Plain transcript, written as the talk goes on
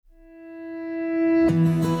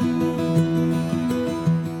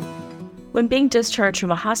When being discharged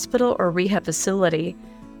from a hospital or rehab facility,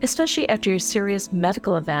 especially after a serious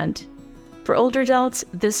medical event, for older adults,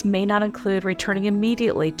 this may not include returning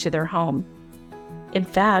immediately to their home. In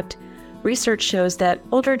fact, research shows that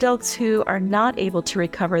older adults who are not able to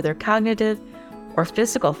recover their cognitive or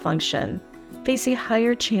physical function face a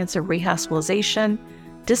higher chance of rehospitalization,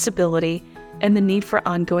 disability, and the need for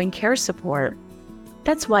ongoing care support.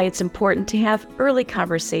 That's why it's important to have early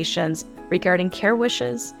conversations regarding care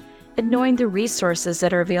wishes and knowing the resources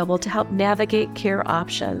that are available to help navigate care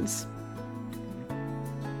options.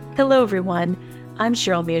 Hello, everyone. I'm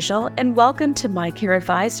Cheryl Musial, and welcome to My Care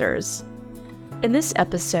Advisors. In this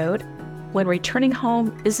episode, when returning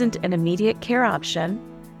home isn't an immediate care option,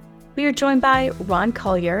 we are joined by Ron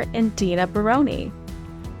Collier and Dina Baroni.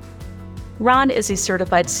 Ron is a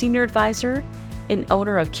certified senior advisor and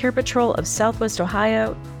owner of Care Patrol of Southwest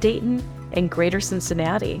Ohio, Dayton, and Greater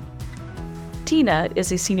Cincinnati. Dina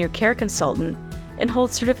is a senior care consultant and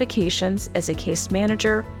holds certifications as a case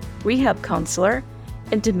manager, rehab counselor,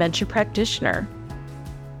 and dementia practitioner.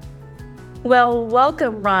 Well,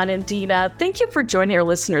 welcome, Ron and Dina. Thank you for joining our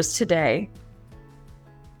listeners today.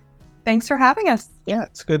 Thanks for having us. Yeah,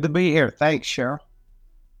 it's good to be here. Thanks, Cheryl.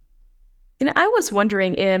 And I was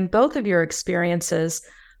wondering, in both of your experiences,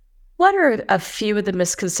 what are a few of the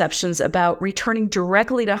misconceptions about returning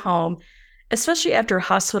directly to home, especially after a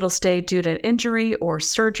hospital stay due to an injury or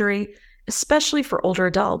surgery, especially for older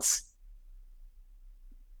adults?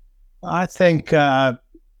 I think our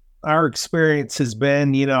experience has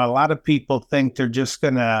been, a lot of people think they're just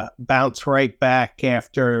going to bounce right back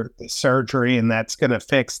after the surgery and that's going to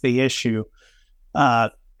fix the issue.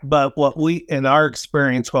 But in our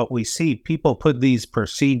experience, what we see, people put these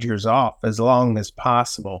procedures off as long as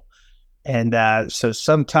possible. And so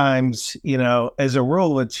sometimes, as a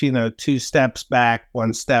rule, it's, 2 steps back,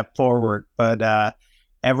 1 step forward. But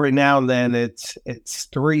every now and then it's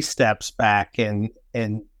 3 steps back and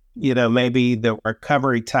maybe the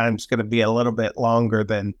recovery time is going to be a little bit longer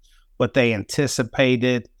than what they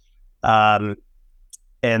anticipated.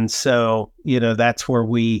 And so, that's where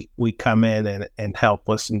we come in and help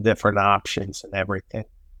with some different options and everything.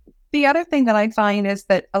 The other thing that I find is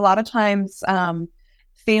that a lot of times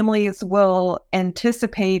families will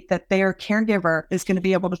anticipate that their caregiver is going to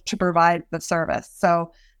be able to provide the service.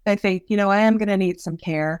 So they think, I am going to need some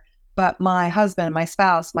care, but my husband, my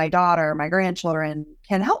spouse, my daughter, my grandchildren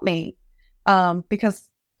can help me. Because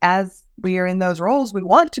as we are in those roles, we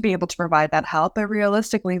want to be able to provide that help. But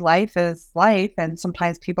realistically, life is life. And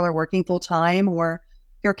sometimes people are working full time or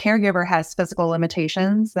your caregiver has physical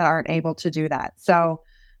limitations that aren't able to do that. So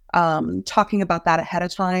talking about that ahead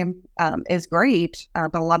of time is great.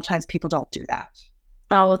 But a lot of times people don't do that.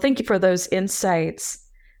 Oh, well, thank you for those insights.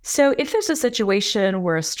 So if there's a situation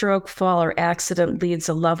where a stroke, fall, or accident leads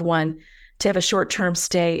a loved one to have a short-term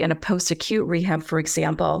stay in a post-acute rehab, for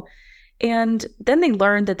example, and then they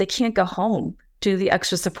learn that they can't go home due to the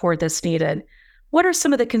extra support that's needed, what are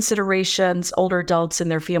some of the considerations older adults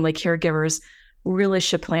and their family caregivers really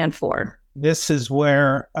should plan for? This is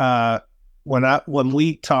where when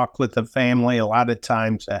we talk with the family, a lot of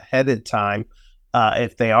times ahead of time,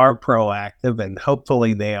 if they are proactive, and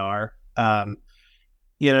hopefully they are,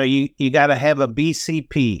 you got to have a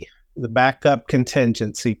BCP, the backup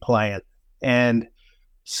contingency plan. And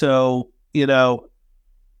so, you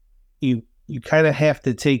kind of have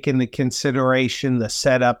to take into consideration the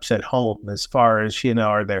setups at home as far as,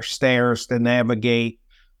 are there stairs to navigate?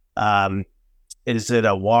 Is it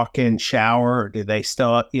a walk-in shower? Or do they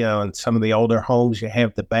still, in some of the older homes, you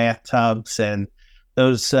have the bathtubs and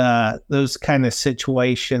those kind of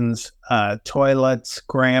situations, toilets,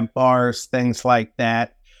 grab bars, things like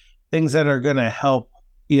that, things that are going to help,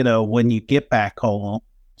 when you get back home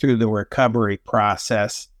through the recovery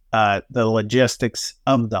process, the logistics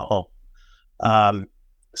of the home.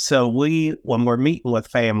 So when we're meeting with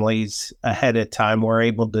families ahead of time, we're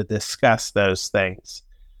able to discuss those things.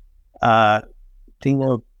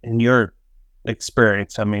 Dina, in your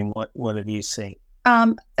experience, what have you seen?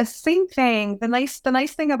 Same thing. The nice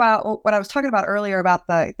thing about what I was talking about earlier about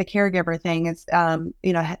the caregiver thing is,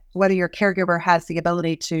 whether your caregiver has the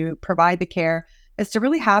ability to provide the care is to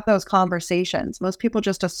really have those conversations. Most people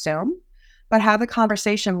just assume, but have a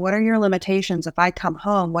conversation. What are your limitations? If I come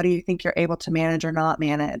home, what do you think you're able to manage or not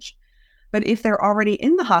manage? But if they're already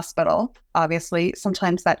in the hospital, obviously,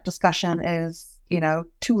 sometimes that discussion is,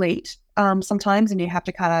 too late sometimes, and you have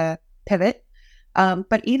to kind of pivot.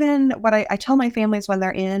 But even what I tell my families when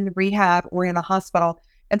they're in rehab or in a hospital,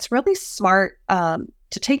 it's really smart to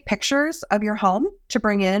take pictures of your home to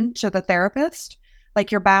bring in to the therapist,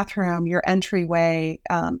 like your bathroom, your entryway,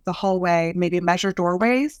 the hallway, maybe measure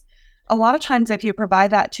doorways, A lot of times, if you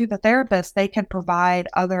provide that to the therapist, they can provide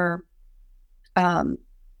other,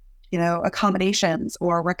 accommodations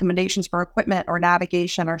or recommendations for equipment or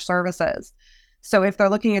navigation or services. So if they're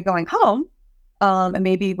looking at going home, and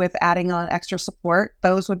maybe with adding on extra support,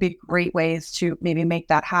 those would be great ways to maybe make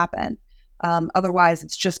that happen. Otherwise,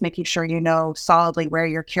 it's just making sure you know solidly where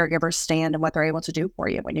your caregivers stand and what they're able to do for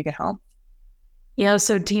you when you get home. Yeah.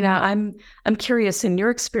 So Dina, I'm curious, in your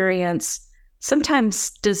experience,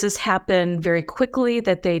 sometimes does this happen very quickly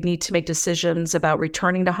that they need to make decisions about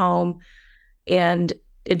returning to home and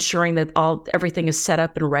ensuring that everything is set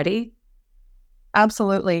up and ready?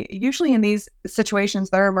 Absolutely. Usually in these situations,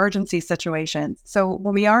 they're emergency situations. So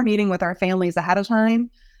when we are meeting with our families ahead of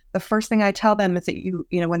time, the first thing I tell them is that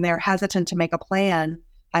when they're hesitant to make a plan,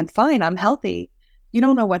 I'm fine, I'm healthy. You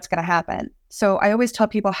don't know what's going to happen. So I always tell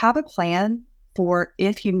people, have a plan for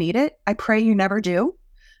if you need it. I pray you never do.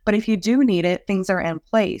 But if you do need it, things are in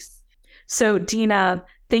place. So Dina,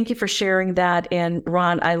 thank you for sharing that. And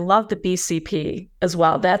Ron, I love the BCP as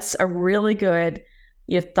well. That's a really good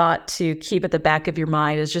thought to keep at the back of your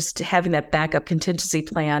mind, is just having that backup contingency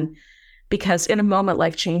plan, because in a moment,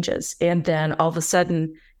 life changes. And then all of a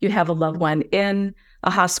sudden you have a loved one in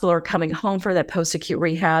a hospital or coming home for that post-acute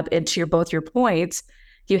rehab. And to both your points,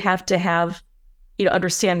 you have to have,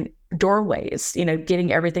 understand doorways,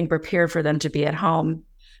 getting everything prepared for them to be at home.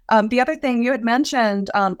 The other thing you had mentioned,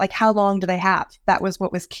 like how long do they have? That was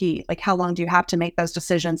what was key. Like how long do you have to make those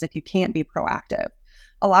decisions if you can't be proactive?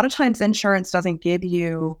 A lot of times insurance doesn't give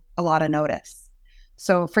you a lot of notice.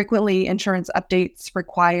 So frequently insurance updates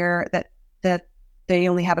require that they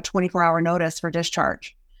only have a 24-hour notice for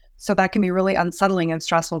discharge. So that can be really unsettling and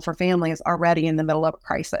stressful for families already in the middle of a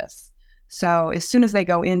crisis. So as soon as they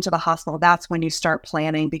go into the hospital, that's when you start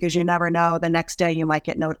planning, because you never know, the next day you might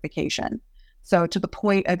get notification. So to the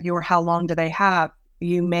point of how long do they have,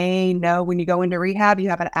 you may know when you go into rehab, you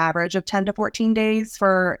have an average of 10 to 14 days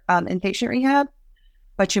for inpatient rehab,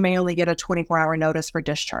 but you may only get a 24-hour notice for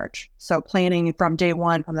discharge. So planning from day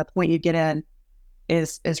one, from the point you get in,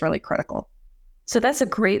 is really critical. So that's a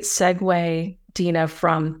great segue, Dina,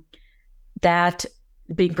 from that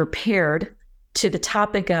being prepared to the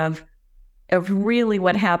topic of really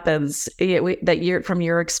what happens from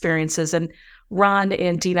your experiences. And Ron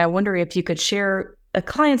and Dina, I wonder if you could share a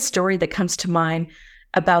client story that comes to mind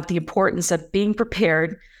about the importance of being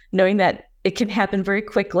prepared, knowing that it can happen very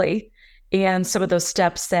quickly, and some of those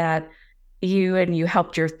steps that you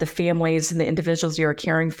helped the families and the individuals you're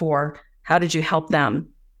caring for. How did you help them?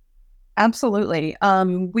 Absolutely.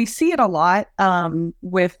 We see it a lot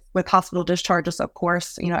with hospital discharges, of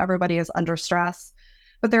course. Everybody is under stress,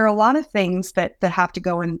 but there are a lot of things that have to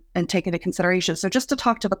go and take into consideration. So just to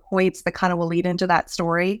talk to the points that kind of will lead into that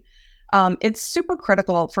story, it's super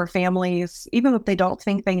critical for families, even if they don't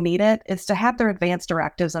think they need it, is to have their advance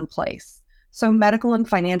directives in place. So medical and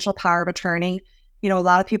financial power of attorney, a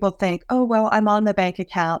lot of people think, oh, well, I'm on the bank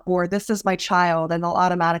account, or this is my child, and they'll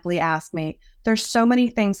automatically ask me. There's so many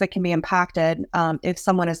things that can be impacted if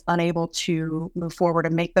someone is unable to move forward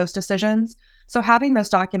and make those decisions. So having those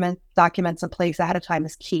documents in place ahead of time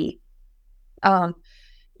is key. When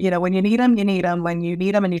you need them, you need them. When you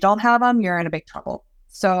need them and you don't have them, you're in a big trouble.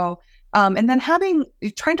 So, and then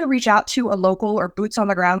trying to reach out to a local or boots on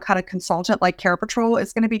the ground kind of consultant like Care Patrol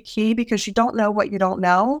is going to be key, because you don't know what you don't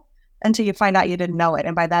know until you find out you didn't know it.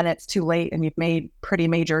 And by then it's too late and you've made pretty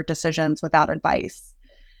major decisions without advice.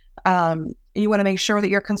 You want to make sure that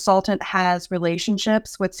your consultant has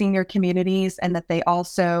relationships with senior communities, and that they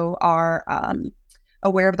also are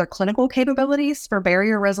aware of their clinical capabilities for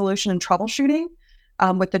barrier resolution and troubleshooting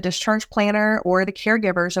with the discharge planner or the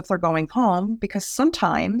caregivers if they're going home, because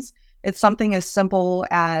sometimes it's something as simple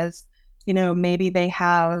as, maybe they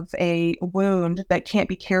have a wound that can't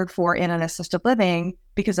be cared for in an assisted living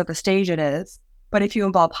because of the stage it is. But if you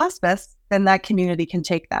involve hospice, then that community can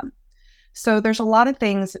take them. So there's a lot of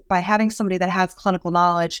things by having somebody that has clinical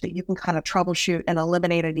knowledge that you can kind of troubleshoot and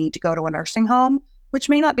eliminate a need to go to a nursing home, which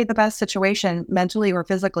may not be the best situation mentally or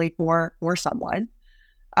physically for someone.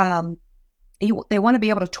 They want to be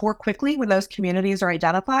able to tour quickly when those communities are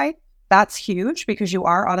identified. That's huge, because you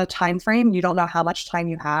are on a time frame. You don't know how much time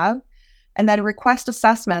you have. And then request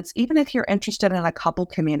assessments, even if you're interested in a couple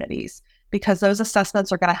communities, because those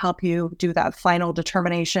assessments are going to help you do that final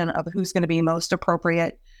determination of who's going to be most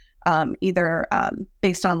appropriate, either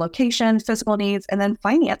based on location, physical needs, and then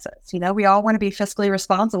finances. We all want to be fiscally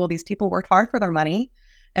responsible. These people worked hard for their money,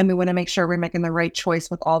 and we want to make sure we're making the right choice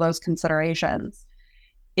with all those considerations.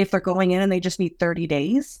 If they're going in and they just need 30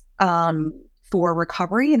 days for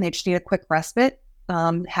recovery and they just need a quick respite,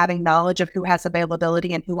 having knowledge of who has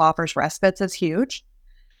availability and who offers respites is huge.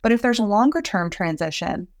 But if there's a longer term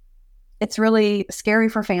transition, it's really scary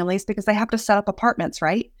for families because they have to set up apartments,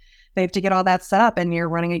 right? They have to get all that set up and you're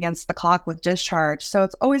running against the clock with discharge. So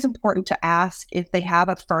it's always important to ask if they have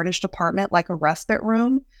a furnished apartment, like a respite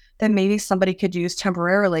room, that maybe somebody could use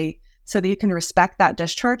temporarily so that you can respect that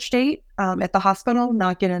discharge date at the hospital,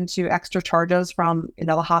 not get into extra charges from,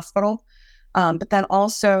 the hospital. But then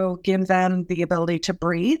also give them the ability to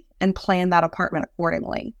breathe and plan that apartment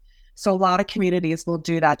accordingly. So a lot of communities will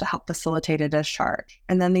do that to help facilitate a discharge.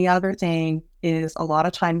 And then the other thing is a lot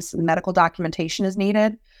of times medical documentation is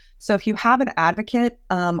needed. So if you have an advocate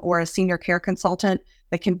or a senior care consultant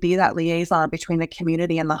that can be that liaison between the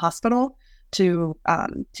community and the hospital to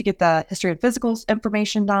get the history and physicals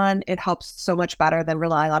information done, it helps so much better than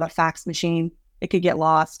relying on a fax machine. It could get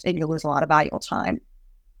lost and you lose a lot of valuable time.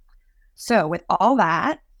 So with all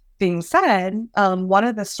that being said, one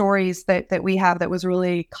of the stories that we have that was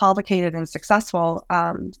really complicated and successful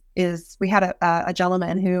is we had a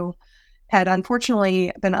gentleman who had unfortunately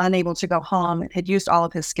been unable to go home, had used all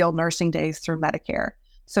of his skilled nursing days through Medicare.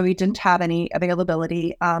 So he didn't have any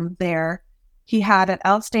availability there. He had an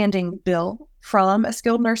outstanding bill from a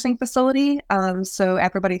skilled nursing facility. So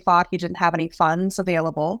everybody thought he didn't have any funds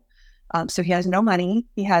available. So he has no money.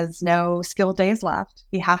 He has no skilled days left.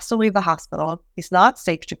 He has to leave the hospital. He's not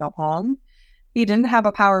safe to go home. He didn't have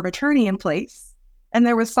a power of attorney in place. And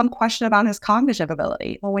there was some question about his cognitive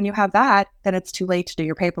ability. Well, when you have that, then it's too late to do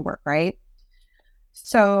your paperwork, right?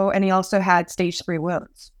 So, and he also had stage 3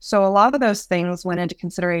 wounds. So a lot of those things went into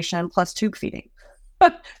consideration, plus tube feeding.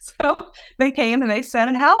 So they came and they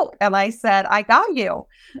said, help. And I said, I got you.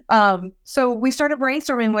 So we started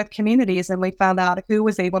brainstorming with communities and we found out who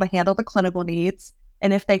was able to handle the clinical needs.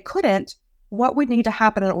 And if they couldn't, what would need to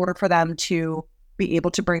happen in order for them to be able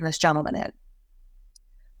to bring this gentleman in.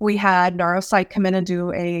 We had Neuropsych come in and do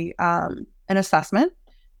an assessment.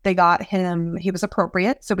 They got him, he was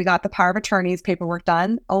appropriate. So we got the power of attorney's paperwork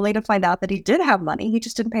done, only to find out that he did have money. He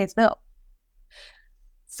just didn't pay his bill.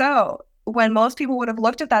 So when most people would have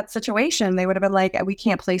looked at that situation, they would have been like, we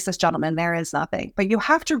can't place this gentleman. There is nothing. But you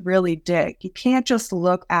have to really dig. You can't just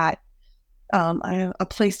look at a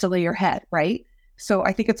place to lay your head, right? So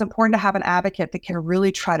I think it's important to have an advocate that can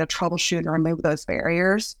really try to troubleshoot and remove those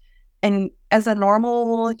barriers. And as a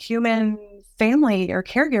normal human family or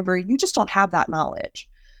caregiver, you just don't have that knowledge.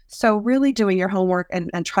 So really doing your homework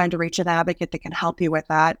and trying to reach an advocate that can help you with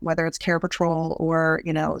that, whether it's Care Patrol or,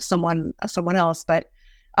 someone else. But,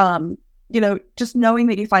 just knowing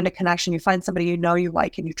that you find a connection, you find somebody you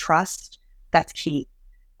like and you trust, that's key.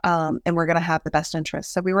 And we're going to have the best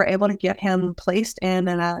interest. So we were able to get him placed in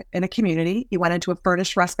a community. He went into a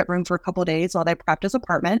furnished respite room for a couple of days while they prepped his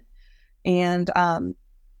apartment. And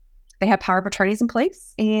they had power of attorneys in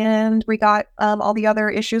place, and we got all the other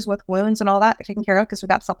issues with wounds and all that taken care of because we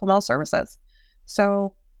got supplemental services.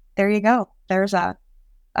 So there you go. There's a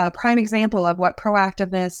prime example of what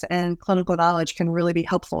proactiveness and clinical knowledge can really be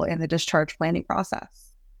helpful in the discharge planning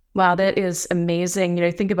process. Wow, that is amazing.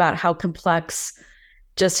 Think about how complex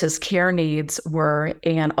just his care needs were,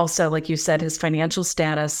 and also, like you said, his financial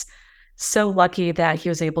status. So lucky that he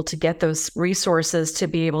was able to get those resources to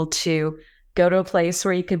be able to go to a place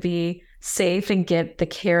where you could be safe and get the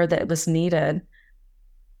care that was needed.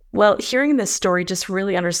 Well, hearing this story just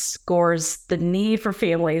really underscores the need for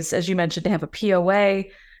families, as you mentioned, to have a POA,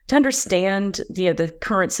 to understand the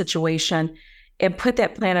current situation and put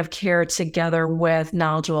that plan of care together with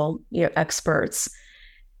knowledgeable experts.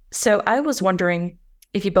 So I was wondering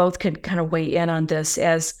if you both could kind of weigh in on this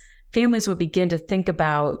as families would begin to think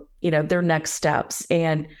about their next steps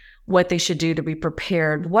and what they should do to be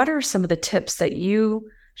prepared. What are some of the tips that you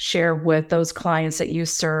share with those clients that you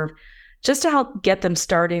serve just to help get them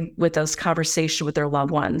starting with those conversations with their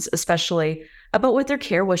loved ones, especially about what their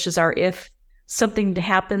care wishes are if something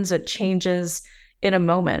happens that changes in a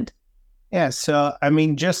moment? Yeah, so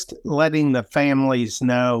just letting the families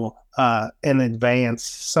know in advance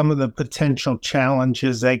some of the potential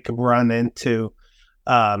challenges they could run into,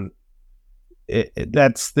 that's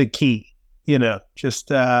the key.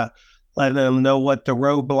 Just let them know what the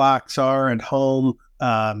roadblocks are at home.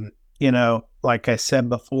 Like I said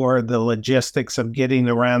before, the logistics of getting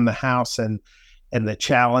around the house and the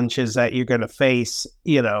challenges that you're going to face,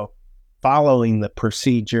 following the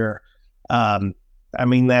procedure.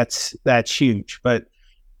 That's huge. But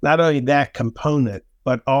not only that component,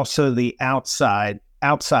 but also the outside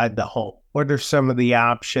the home. What are some of the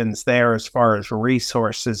options there as far as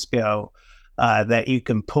resources go that you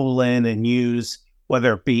can pull in and use,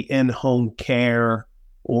 whether it be in-home care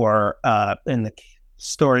or in the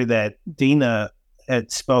story that Dina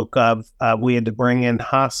had spoke of, we had to bring in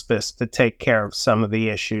hospice to take care of some of the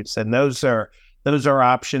issues, and those are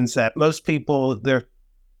options that most people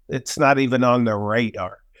it's not even on their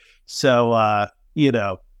radar. So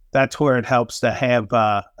that's where it helps to have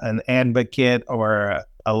an advocate or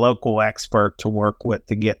a local expert to work with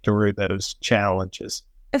to get through those challenges.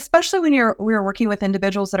 Especially when we're working with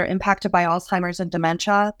individuals that are impacted by Alzheimer's and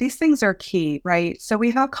dementia, these things are key, right? So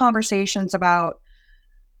we have conversations about,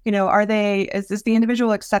 is the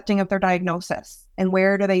individual accepting of their diagnosis, and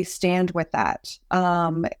where do they stand with that?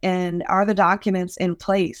 And are the documents in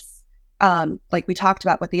place? Like we talked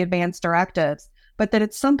about with the advanced directives, but that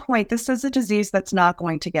at some point, this is a disease that's not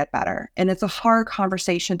going to get better. And it's a hard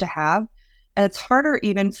conversation to have. And it's harder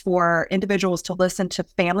even for individuals to listen to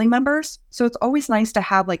family members. So it's always nice to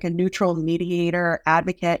have like a neutral mediator,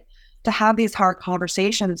 advocate, to have these hard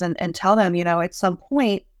conversations and tell them, at some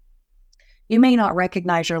point, you may not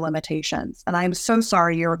recognize your limitations. And I'm so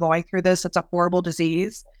sorry you're going through this. It's a horrible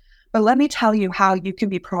disease. But let me tell you how you can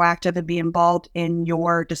be proactive and be involved in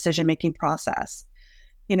your decision-making process.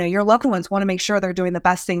 Your loved ones want to make sure they're doing the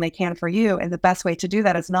best thing they can for you. And the best way to do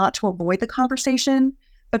that is not to avoid the conversation,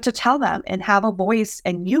 but to tell them and have a voice,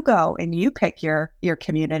 and you go and you pick your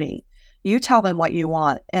community. You tell them what you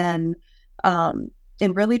want, and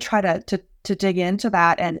really try to dig into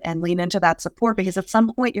that and lean into that support, because at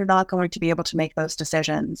some point you're not going to be able to make those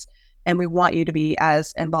decisions. And we want you to be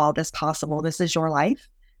as involved as possible. This is your life.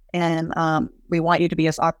 And we want you to be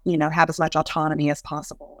have as much autonomy as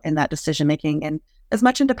possible in that decision-making, and as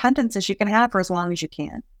much independence as you can have for as long as you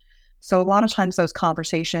can. So a lot of times those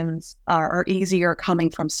conversations are easier coming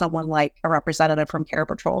from someone like a representative from Care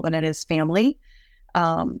Patrol than it is family.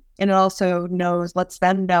 And it also lets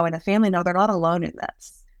them know, and a family know, they're not alone in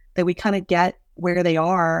this, that we kind of get where they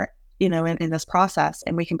are, in this process,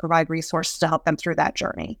 and we can provide resources to help them through that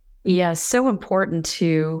journey. Yeah, so important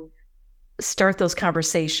to start those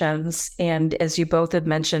conversations. And as you both have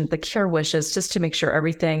mentioned, the care wishes, just to make sure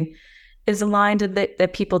everything is aligned and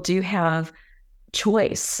that people do have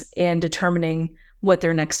choice in determining what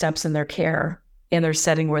their next steps in their care and their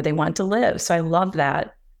setting where they want to live. So I love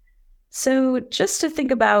that. So just to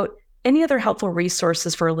think about any other helpful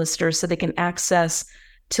resources for our listeners so they can access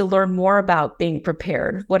to learn more about being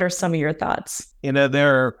prepared. What are some of your thoughts?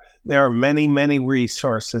 There are many, many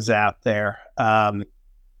resources out there.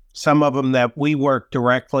 Some of them that we work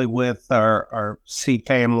directly with are see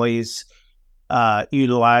families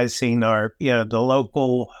utilizing, or the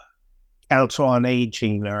local Council on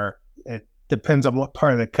Aging, or it depends on what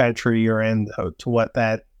part of the country you're in to what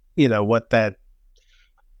that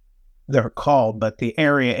they're called, but the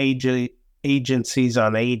area agencies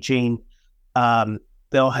on aging,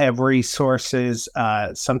 they'll have resources.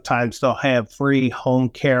 Sometimes they'll have free home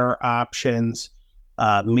care options,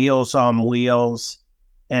 Meals on Wheels,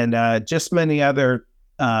 and just many other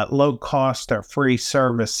low cost or free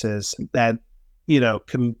services that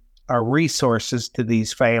are resources to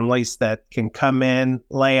these families that can come in,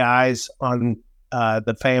 lay eyes on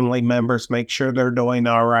the family members, make sure they're doing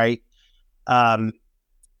all right.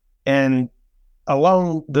 And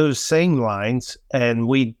along those same lines, and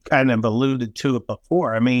we kind of alluded to it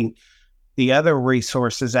before, the other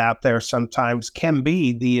resources out there sometimes can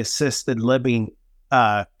be the assisted living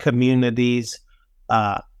communities,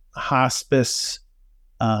 hospice.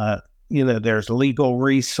 There's legal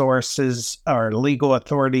resources or legal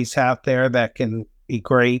authorities out there that can be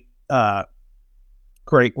great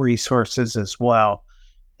resources as well.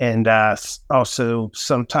 And also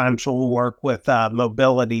sometimes we'll work with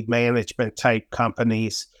mobility management type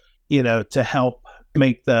companies, to help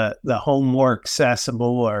make the home more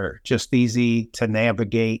accessible or just easy to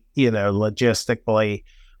navigate, logistically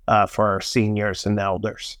for our seniors and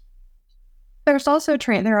elders. There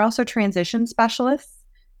are also transition specialists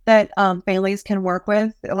that families can work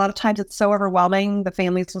with. A lot of times it's so overwhelming. The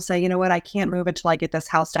families will say, you know what, I can't move until I get this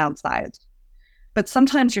house downsized. But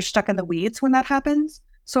sometimes you're stuck in the weeds when that happens.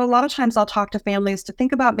 So a lot of times I'll talk to families to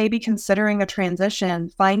think about maybe considering a transition.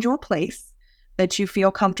 Find your place that you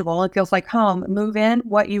feel comfortable. It feels like home. Move in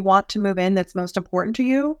what you want to move in that's most important to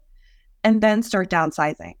you, and then start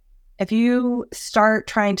downsizing. If you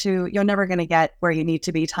start you're never going to get where you need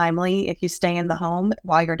to be timely if you stay in the home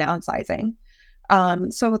while you're downsizing.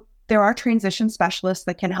 So there are transition specialists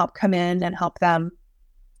that can help come in and help them,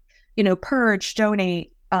 purge,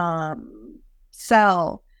 donate,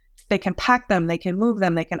 sell. They can pack them, they can move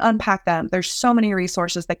them, they can unpack them. There's so many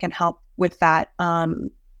resources that can help with that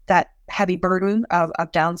heavy burden of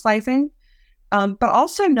downsizing. But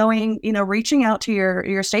also knowing, reaching out to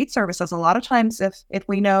your state services. A lot of times if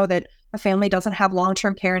we know that a family doesn't have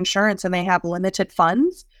long-term care insurance and they have limited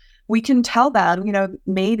funds, we can tell them,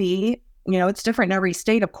 maybe, it's different in every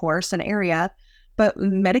state, of course, and area, but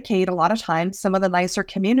Medicaid, a lot of times, some of the nicer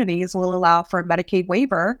communities will allow for a Medicaid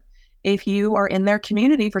waiver. If you are in their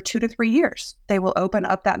community for 2 to 3 years, they will open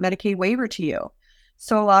up that Medicaid waiver to you.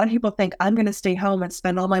 So a lot of people think, I'm going to stay home and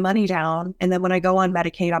spend all my money down, and then when I go on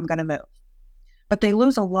Medicaid, I'm going to move. But they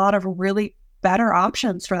lose a lot of really better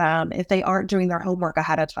options for them if they aren't doing their homework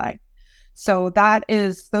ahead of time. So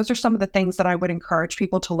those are some of the things that I would encourage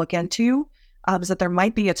people to look into, is that there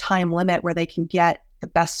might be a time limit where they can get the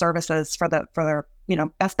best services for their,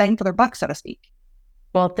 best bang for their buck, so to speak.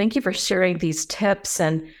 Well, thank you for sharing these tips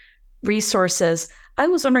and resources. I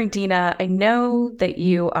was wondering, Dina, I know that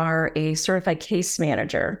you are a certified case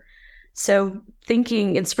manager. So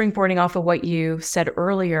thinking and springboarding off of what you said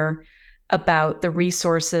earlier about the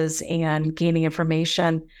resources and gaining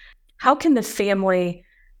information, how can the family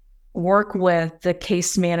work with the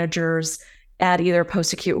case managers at either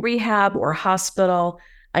post-acute rehab or hospital?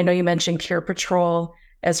 I know you mentioned Care Patrol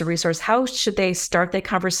as a resource. How should they start that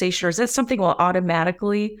conversation? Or is that something will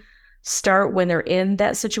automatically start when they're in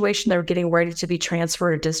that situation, they're getting ready to be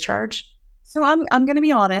transferred or discharged? So I'm going to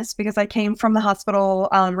be honest, because I came from the hospital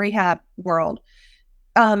rehab world.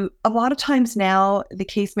 A lot of times now, the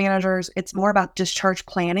case managers, it's more about discharge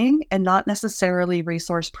planning and not necessarily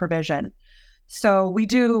resource provision. So we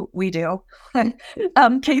do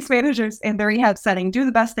case managers in the rehab setting do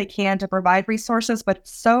the best they can to provide resources, but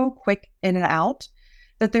it's so quick in and out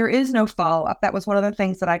that there is no follow-up. That was one of the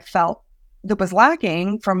things that I felt that was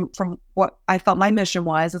lacking from what I felt my mission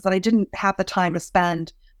was, is that I didn't have the time to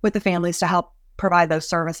spend with the families to help provide those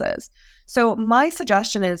services. So my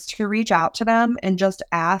suggestion is to reach out to them and just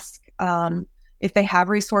ask if they have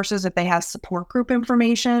resources, if they have support group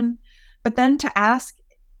information, but then to ask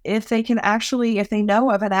if they know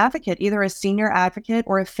of an advocate, either a senior advocate,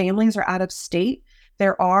 or if families are out of state,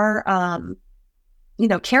 there are,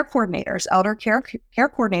 care coordinators, elder care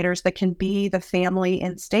coordinators that can be the family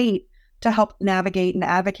in state to help navigate and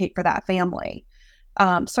advocate for that family.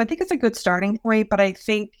 So I think it's a good starting point, but I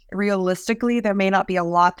think realistically, there may not be a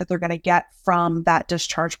lot that they're going to get from that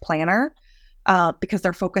discharge planner because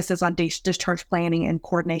their focus is on discharge planning and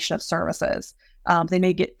coordination of services. They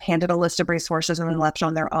may get handed a list of resources and then left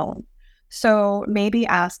on their own. So maybe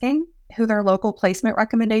asking who their local placement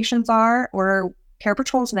recommendations are, or Care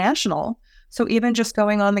Patrol's national. So even just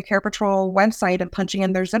going on the Care Patrol website and punching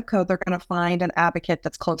in their zip code, they're going to find an advocate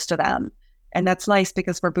that's close to them. And that's nice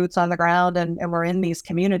because we're boots on the ground and we're in these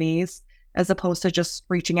communities, as opposed to just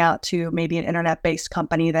reaching out to maybe an internet-based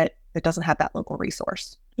company that doesn't have that local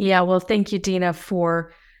resource. Yeah, well, thank you, Dina,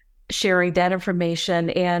 for sharing that information.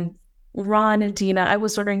 And Ron and Dina, I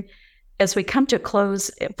was wondering, as we come to a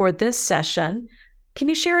close for this session, can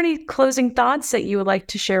you share any closing thoughts that you would like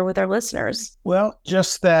to share with our listeners? Well,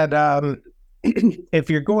 just that if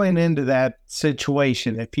you're going into that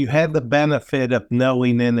situation, if you have the benefit of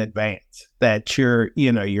knowing in advance that you're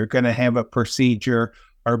going to have a procedure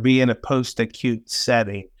or be in a post-acute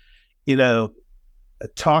setting,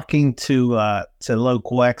 talking to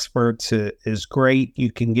local experts is great.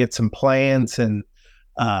 You can get some plans and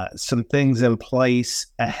some things in place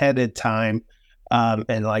ahead of time.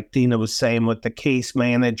 And like Dina was saying with the case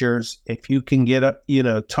managers, if you can get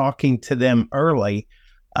talking to them early,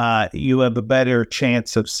 you have a better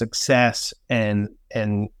chance of success and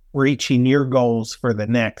reaching your goals for the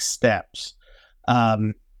next steps.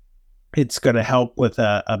 It's going to help with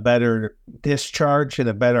a better discharge and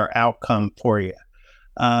a better outcome for you.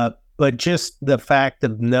 But just the fact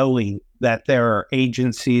of knowing that there are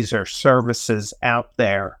agencies or services out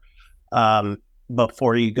there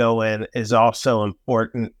before you go in is also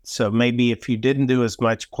important. So maybe if you didn't do as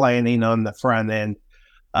much planning on the front end,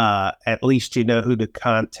 at least you know who to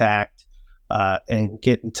contact and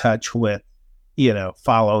get in touch with,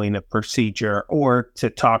 following a procedure, or to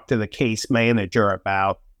talk to the case manager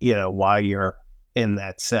about, while you're in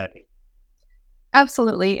that setting.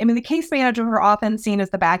 Absolutely. I mean, the case managers are often seen as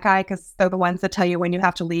the bad guy because they're the ones that tell you when you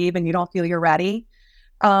have to leave and you don't feel you're ready.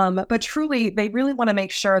 But truly, they really want to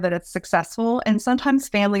make sure that it's successful. And sometimes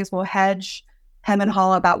families will hem and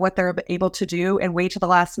haw about what they're able to do and wait to the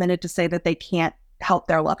last minute to say that they can't help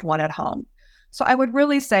their loved one at home. So I would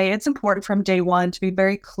really say it's important from day one to be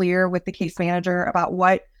very clear with the case manager about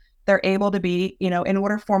what they're able to be. In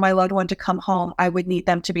order for my loved one to come home, I would need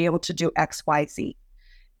them to be able to do X, Y, Z.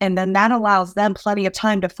 And then that allows them plenty of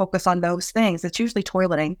time to focus on those things. It's usually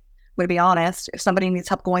toileting, to be honest. If somebody needs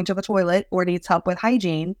help going to the toilet or needs help with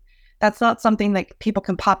hygiene, that's not something that people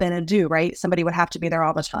can pop in and do, right? Somebody would have to be there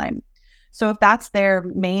all the time. So if that's their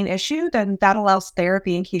main issue, then that allows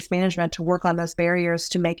therapy and case management to work on those barriers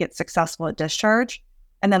to make it successful at discharge.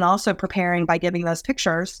 And then also preparing by giving those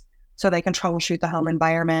pictures so they can troubleshoot the home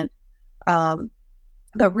environment.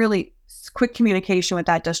 The really quick communication with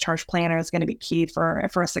that discharge planner is going to be key for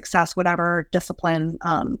a success, whatever discipline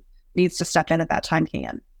needs to step in at that time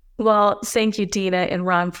can. Well, thank you, Dina and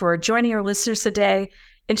Ron, for joining our listeners today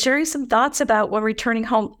and sharing some thoughts about when returning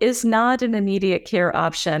home is not an immediate care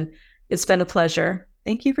option. It's been a pleasure.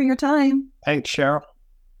 Thank you for your time. Thanks, Cheryl.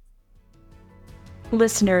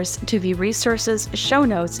 Listeners, to view resources, show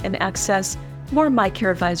notes, and access more My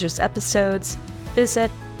Care Advisors episodes, visit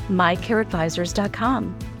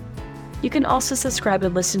mycareadvisors.com. You can also subscribe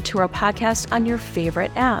and listen to our podcast on your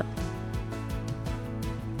favorite app.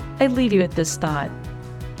 I leave you with this thought.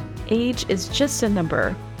 Age is just a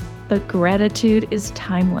number, but gratitude is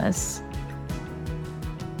timeless.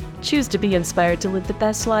 Choose to be inspired to live the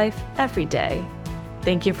best life every day.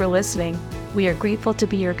 Thank you for listening. We are grateful to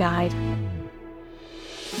be your guide.